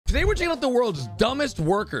Today we're checking out the world's dumbest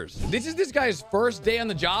workers. This is this guy's first day on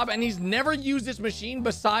the job, and he's never used this machine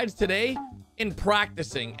besides today in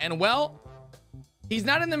practicing. And well, he's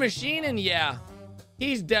not in the machine, and yeah,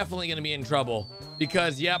 he's definitely gonna be in trouble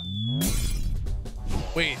because, yep.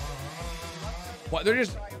 Wait, what?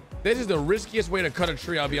 This is the riskiest way to cut a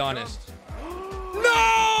tree, I'll be honest.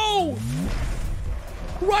 No!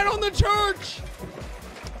 Right on the church!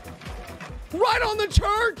 Right on the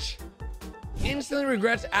church! Instantly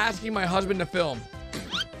regrets asking my husband to film.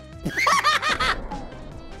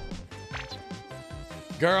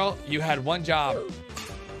 Girl, you had one job.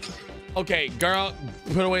 Okay, girl,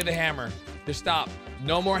 put away the hammer. Just stop.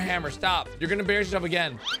 No more hammer. Stop. You're gonna embarrass yourself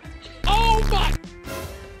again. Oh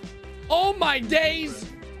my days.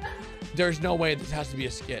 There's no way this has to be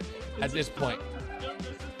a skit at this point.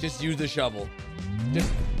 Just use the shovel.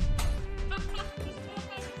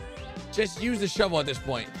 Just use the shovel at this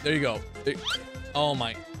point. There you go. Oh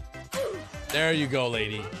my. There you go,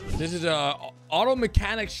 lady. This is a auto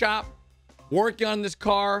mechanic shop working on this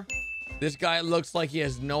car. This guy looks like he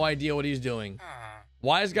has no idea what he's doing.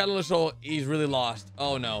 Why is God so he's really lost?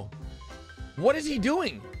 Oh no. What is he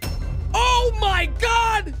doing? Oh my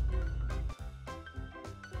God!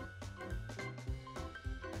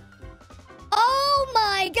 Oh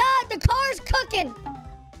my God, the car's cooking.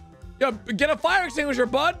 Yo, get a fire extinguisher,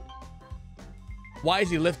 bud. Why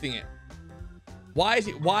is he lifting it? Why is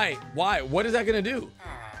he? Why? What is that gonna do?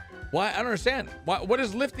 Why? I don't understand. What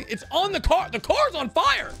is lifting? It's on the car. The car's on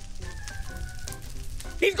fire.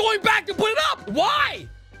 He's going back to put it up. Why?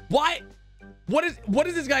 What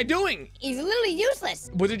is this guy doing? He's literally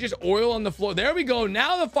useless. Was it just oil on the floor? There we go.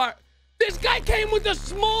 Now the fire. This guy came with the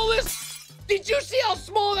smallest. Did you see how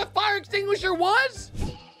small that fire extinguisher was?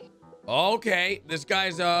 Okay, this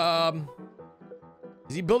guy's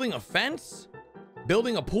is he building a fence?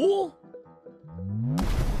 Building a pool?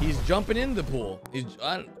 He's jumping in the pool.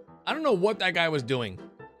 I don't know what that guy was doing.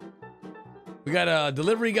 We got a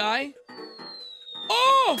delivery guy.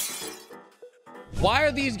 Oh! Why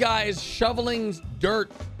are these guys shoveling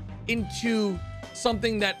dirt into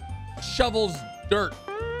something that shovels dirt?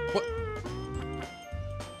 What?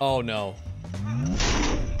 Oh no.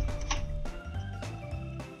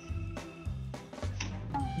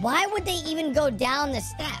 Why would they even go down the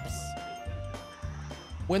steps?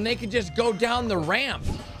 When they could just go down the ramp.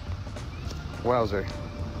 Wowzer.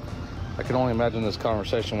 I can only imagine this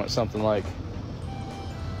conversation went something like,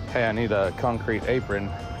 hey, I need a concrete apron,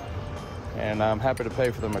 and I'm happy to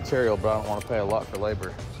pay for the material, but I don't want to pay a lot for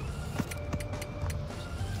labor.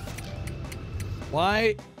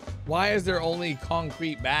 Why is there only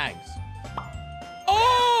concrete bags?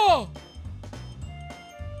 Oh!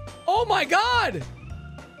 Oh my God!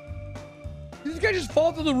 Did this guy just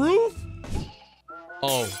fall through the roof?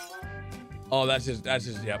 Oh, that's his,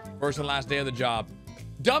 yep. First and last day of the job.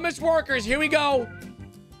 Dumbest workers, here we go.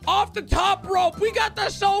 Off the top rope, we got the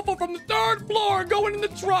sofa from the 3rd floor going in the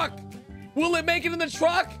truck. Will it make it in the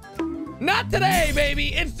truck? Not today, baby.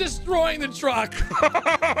 It's destroying the truck.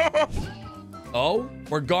 Oh,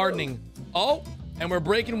 we're gardening. Oh, and we're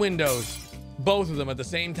breaking windows. Both of them at the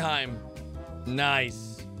same time.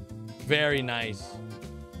 Nice. Very nice.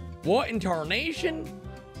 What in tarnation?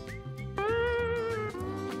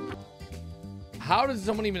 How does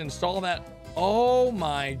someone even install that? Oh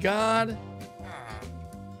my God.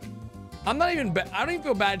 I don't even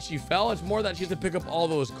feel bad she fell. It's more that she has to pick up all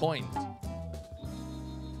those coins.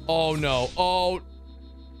 Oh no. Oh.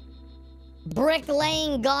 Brick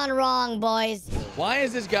laying gone wrong, boys. Why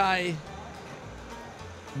is this guy?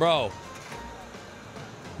 Bro.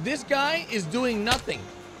 This guy is doing nothing.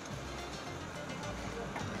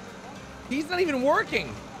 He's not even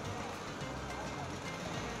working.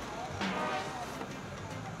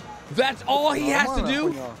 That's all he has to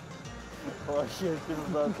do?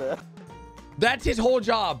 That's his whole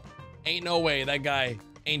job. Ain't no way that guy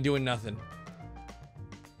ain't doing nothing.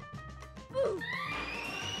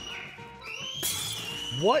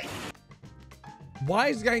 What? Why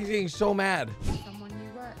is this guy getting so mad? Someone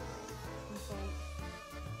you work for.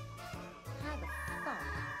 How the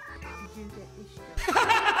fuck did you get this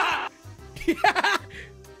shit? Yeah.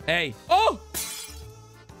 Hey. Oh!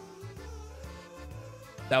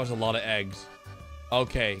 That was a lot of eggs.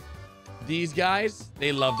 Okay. These guys,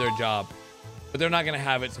 they love their job. But they're not going to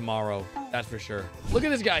have it tomorrow. That's for sure. Look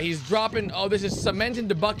at this guy. He's dropping... Oh, this is cement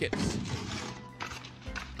into buckets.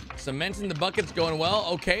 Cement in the buckets going well.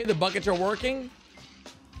 Okay, the buckets are working.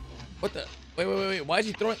 What the... Wait. Why is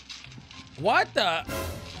he throwing... What the...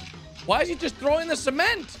 Why is he just throwing the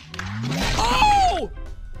cement? Oh!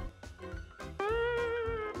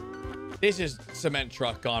 This is cement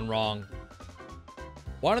truck gone wrong.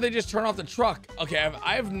 Why don't they just turn off the truck? Okay,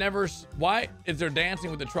 I've never... Why is there dancing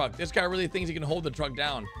with the truck? This guy really thinks he can hold the truck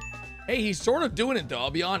down. Hey, he's sort of doing it, though.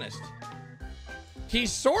 I'll be honest.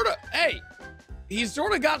 He's sort of... Hey, he's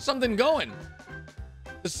sort of got something going.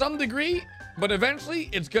 To some degree, but eventually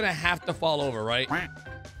it's going to have to fall over, right?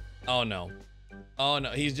 Oh, no. Oh,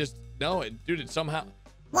 no. He's just... No, dude, it's somehow...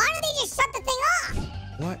 Why don't they just shut the thing off?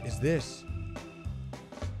 What is this?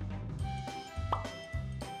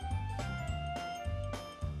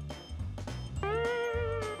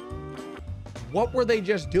 What were they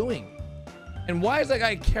just doing? And why is that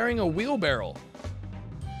guy carrying a wheelbarrow?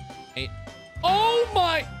 Oh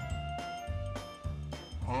my!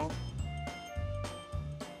 Huh?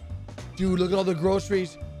 Dude, look at all the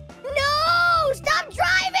groceries. No! Stop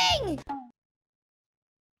driving!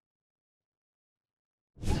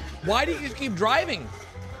 Why do you just keep driving?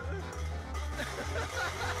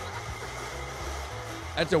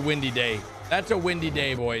 That's a windy day. That's a windy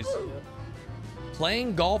day, boys.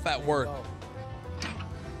 Playing golf at work.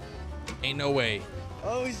 Ain't no way.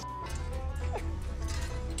 Oh,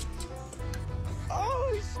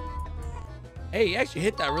 oh. Hey, you actually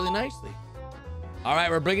hit that really nicely. All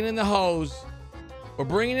right, we're bringing in the hose. We're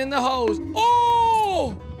bringing in the hose.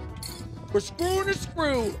 Oh! We're screwing a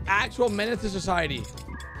screw. Actual menace to society.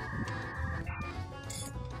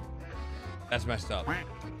 That's messed up.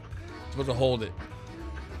 Supposed to hold it.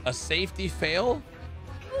 A safety fail?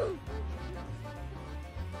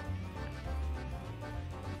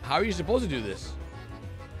 How are you supposed to do this?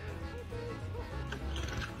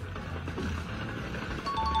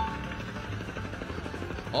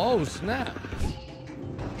 Oh, snap.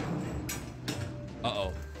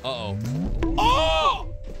 Uh-oh. Uh-oh.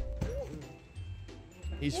 Oh!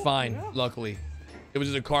 He's fine, luckily. It was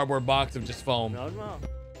just a cardboard box of just foam.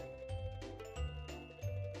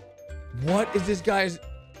 What is this guy's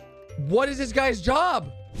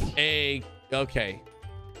job? Okay.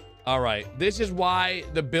 All right. This is why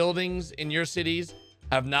the buildings in your cities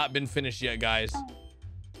have not been finished yet, guys.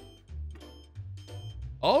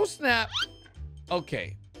 Oh, snap.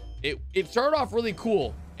 Okay. It started off really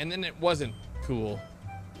cool, and then it wasn't cool.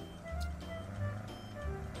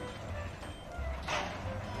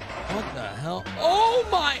 What the hell? Oh,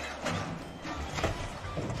 my.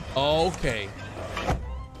 Okay.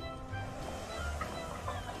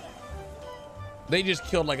 They just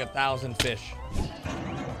killed like 1,000 fish.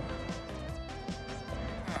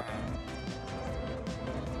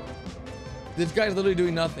 This guy's literally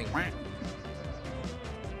doing nothing.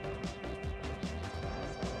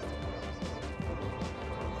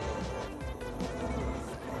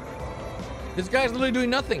 This guy's literally doing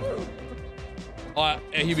nothing. Oh,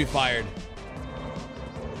 he'd be fired.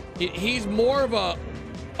 He's more of a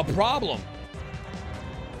problem.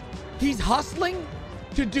 He's hustling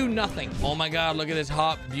to do nothing. Oh my God, look at this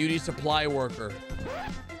hot beauty supply worker.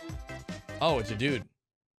 Oh, it's a dude.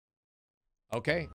 Okay.